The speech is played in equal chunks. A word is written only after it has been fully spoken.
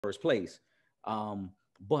first place.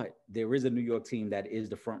 But there is a New York team that is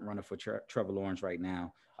the front runner for Trevor Lawrence right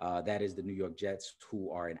now. That is the New York Jets,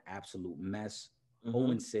 who are an absolute mess.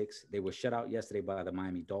 0-6. They were shut out yesterday by the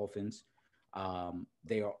Miami Dolphins.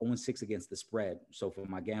 They are 0-6 against the spread. So for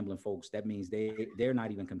my gambling folks, that means they're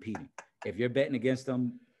not even competing. If you're betting against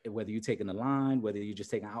them, whether you're taking the line, whether you're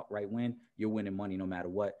just taking an outright win, you're winning money no matter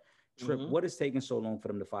what. Trip, what is taking so long for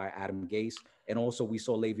them to fire Adam Gase? And also, we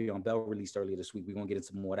saw Le'Veon Bell released earlier this week. We're going to get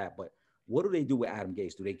into more of that. But what do they do with Adam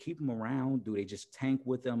Gase? Do they keep him around? Do they just tank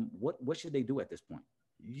with him? What should they do at this point?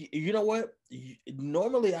 You know what?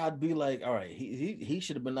 Normally, I'd be like, all right, he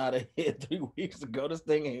should have been out of here 3 weeks ago. This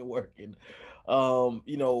thing ain't working.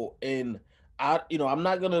 And I'm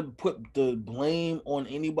not gonna put the blame on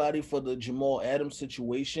anybody for the Jamal Adams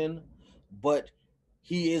situation, but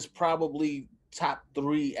he is probably top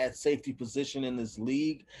 3 at safety position in this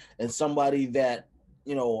league, and somebody that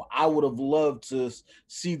I would have loved to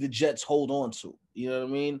see the Jets hold on to. You know what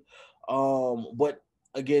I mean? But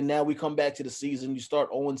again, now we come back to the season. You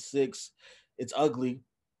start 0-6. It's ugly.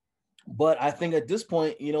 But I think at this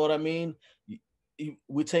point, you know what I mean?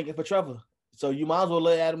 We're taking for Trevor. So you might as well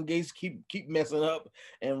let Adam Gase keep messing up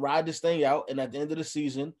and ride this thing out. And at the end of the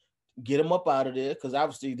season, get him up out of there, because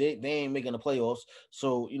obviously they ain't making the playoffs.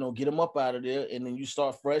 So, get him up out of there, and then you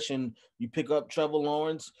start fresh and you pick up Trevor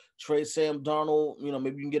Lawrence, trade Sam Darnold.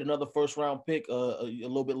 Maybe you can get another first-round pick a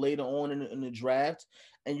little bit later on in the draft,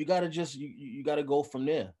 and you got to just you got to go from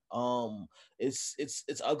there.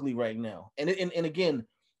 It's ugly right now, and again,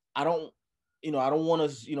 I don't want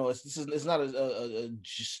to it's not a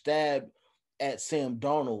stab at Sam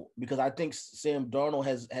Darnold, because I think Sam Darnold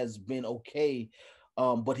has been okay.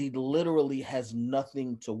 But he literally has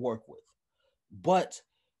nothing to work with. But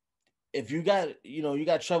if you got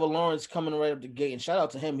Trevor Lawrence coming right up the gate, and shout out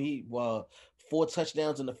to him, he 4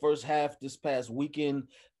 touchdowns in the first half this past weekend.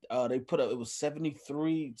 They put up, it was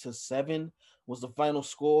 73-7 was the final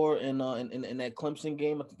score in that Clemson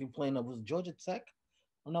game. I think they playing was Georgia Tech,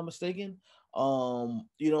 if I'm not mistaken.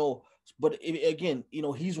 But again,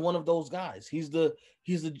 he's one of those guys. He's the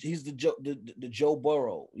Joe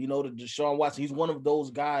Burrow, the Deshaun Watson. He's one of those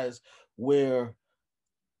guys where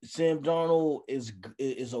Sam Darnold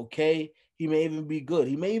is okay. He may even be good.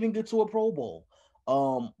 He may even get to a Pro Bowl.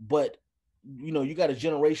 But you got a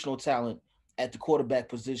generational talent at the quarterback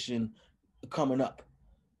position coming up.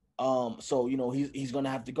 So he's gonna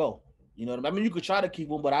have to go. You know what I mean? You could try to keep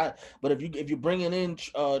him, but if you're bringing in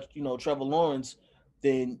Trevor Lawrence,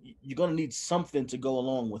 then you're gonna need something to go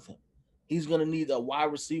along with him. He's gonna need a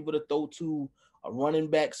wide receiver to throw to, a running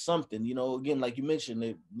back, something. Again, like you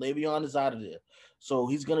mentioned, Le'Veon is out of there, so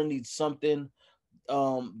he's gonna need something.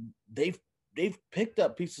 They've picked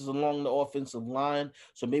up pieces along the offensive line,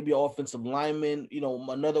 so maybe an offensive lineman,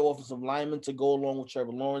 another offensive lineman to go along with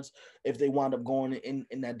Trevor Lawrence if they wind up going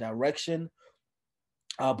in that direction.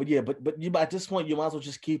 But at this point, you might as well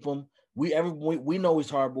just keep him. We know he's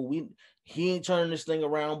horrible. He ain't turning this thing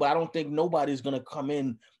around, but I don't think nobody's gonna come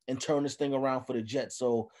in and turn this thing around for the Jets.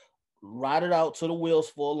 So ride it out till the wheels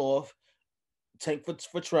fall off. Tank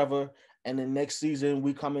for Trevor, and then next season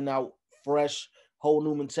we coming out fresh, whole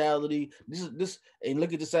new mentality. This and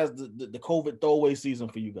look at this as the COVID throwaway season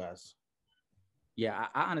for you guys. Yeah,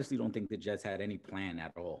 I honestly don't think the Jets had any plan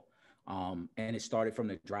at all. And it started from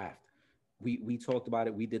the draft. We talked about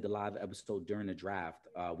it. We did the live episode during the draft.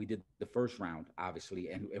 We did the first round, obviously,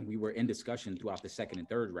 and we were in discussion throughout the second and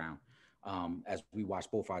third round as we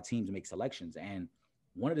watched both our teams make selections. And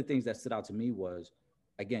one of the things that stood out to me was,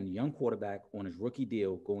 again, young quarterback on his rookie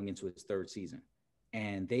deal going into his third season.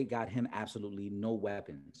 And they got him absolutely no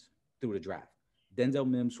weapons through the draft. Denzel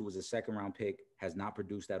Mims, who was a second-round pick, has not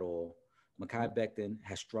produced at all. Mekhi Becton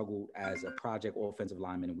has struggled as a project offensive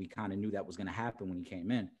lineman, and we kind of knew that was going to happen when he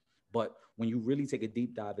came in. But when you really take a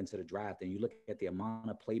deep dive into the draft and you look at the amount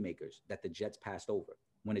of playmakers that the Jets passed over,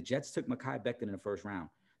 when the Jets took Mekhi Becton in the first round,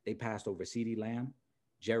 they passed over CeeDee Lamb,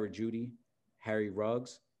 Jared Jeudy, Harry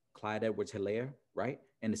Ruggs, Clyde Edwards-Helaire, right?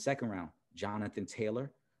 In the second round, Jonathan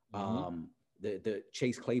Taylor, the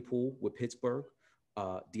Chase Claypool with Pittsburgh,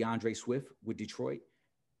 DeAndre Swift with Detroit.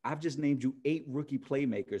 I've just named you 8 rookie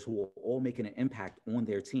playmakers who are all making an impact on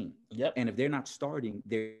their team. Yep. And if they're not starting,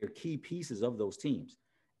 they're key pieces of those teams.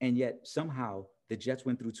 And yet somehow the Jets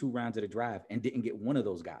went through 2 rounds of the draft and didn't get one of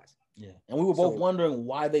those guys. Yeah. And we were both wondering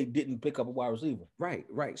why they didn't pick up a wide receiver.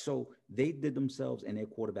 Right. So they did themselves and their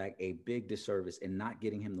quarterback a big disservice in not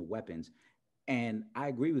getting him the weapons. And I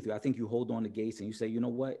agree with you. I think you hold on to Gase and you say, you know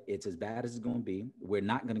what? It's as bad as it's going to be. We're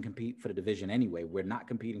not going to compete for the division anyway. We're not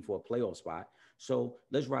competing for a playoff spot. So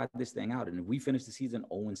let's ride this thing out. And if we finish the season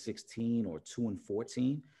 0-16 or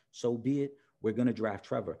 2-14, so be it. we're going to draft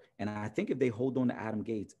Trevor. And I think if they hold on to Adam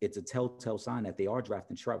Gase, it's a telltale sign that they are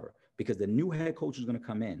drafting Trevor, because the new head coach is going to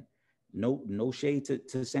come in. No shade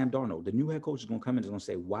to Sam Darnold. The new head coach is going to come in and is going to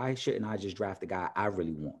say, why shouldn't I just draft the guy I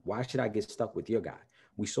really want? Why should I get stuck with your guy?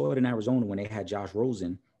 We saw it in Arizona when they had Josh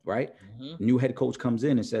Rosen, right? Mm-hmm. New head coach comes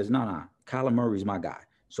in and says, nah, Kyler Murray's my guy.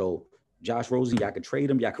 So Josh Rosen, y'all can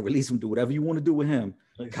trade him, y'all can release him, do whatever you want to do with him.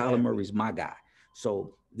 Exactly. Kyler Murray's my guy.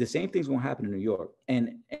 So the same thing's going to happen in New York.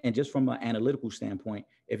 And just from an analytical standpoint,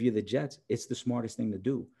 if you're the Jets, it's the smartest thing to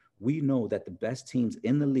do. We know that the best teams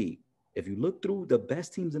in the league, if you look through the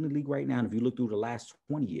best teams in the league right now, and if you look through the last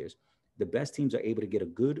 20 years, the best teams are able to get a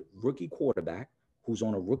good rookie quarterback who's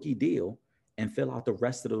on a rookie deal and fill out the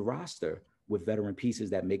rest of the roster with veteran pieces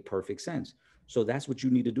that make perfect sense. So that's what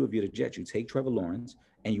you need to do if you're the Jets. You take Trevor Lawrence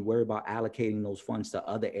and you worry about allocating those funds to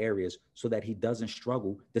other areas so that he doesn't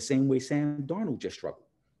struggle the same way Sam Darnold just struggled.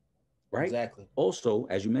 Right? Exactly. Also,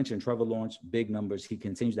 as you mentioned, Trevor Lawrence, big numbers. He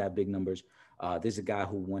continues to have big numbers. This is a guy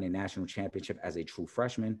who won a national championship as a true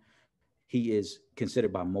freshman. He is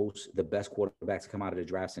considered by most the best quarterback to come out of the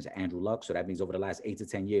draft since Andrew Luck. So that means over the last 8 to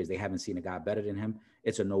 10 years, they haven't seen a guy better than him.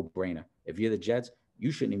 It's a no-brainer. If you're the Jets, you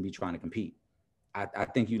shouldn't even be trying to compete. I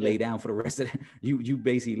think you lay down for the rest of you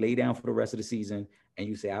basically lay down for the rest of the season and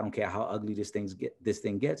you say, I don't care how ugly this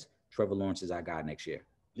thing gets. Trevor Lawrence is our guy next year.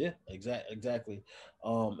 Yeah, exactly.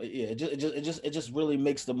 It just really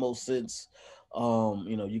makes the most sense.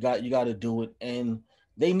 You got to do it, and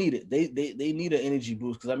they need it. They need an energy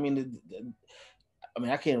boost, because I mean,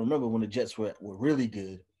 I can't remember when the Jets were really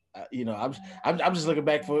good. I'm just looking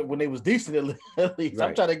back for when they was decent at least. Right.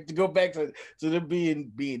 I'm trying to go back to them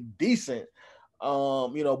being decent.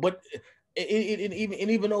 But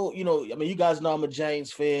even though you guys know I'm a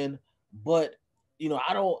Giants fan, but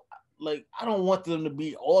I don't want them to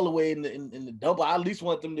be all the way in the double. I at least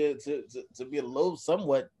want them to be a little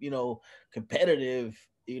somewhat competitive.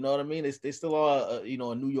 You know what I mean? They still are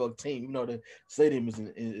a New York team. The stadium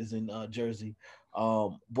is in Jersey.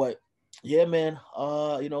 But yeah, man.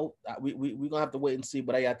 We gonna have to wait and see.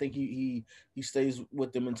 But I think he stays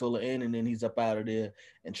with them until the end, and then he's up out of there.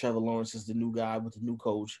 And Trevor Lawrence is the new guy with the new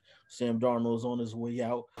coach. Sam Darnold is on his way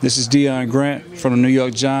out. This is Deion Grant from the New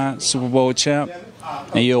York Giants, Super Bowl champ,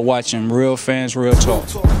 and you're watching Real Fans, Real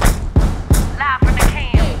Talk. Live from the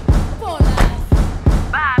can.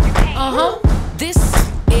 This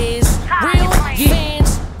is Real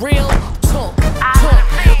Fans, Real Talk.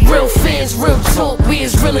 Real fans, real talk, we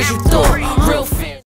as real as you thought.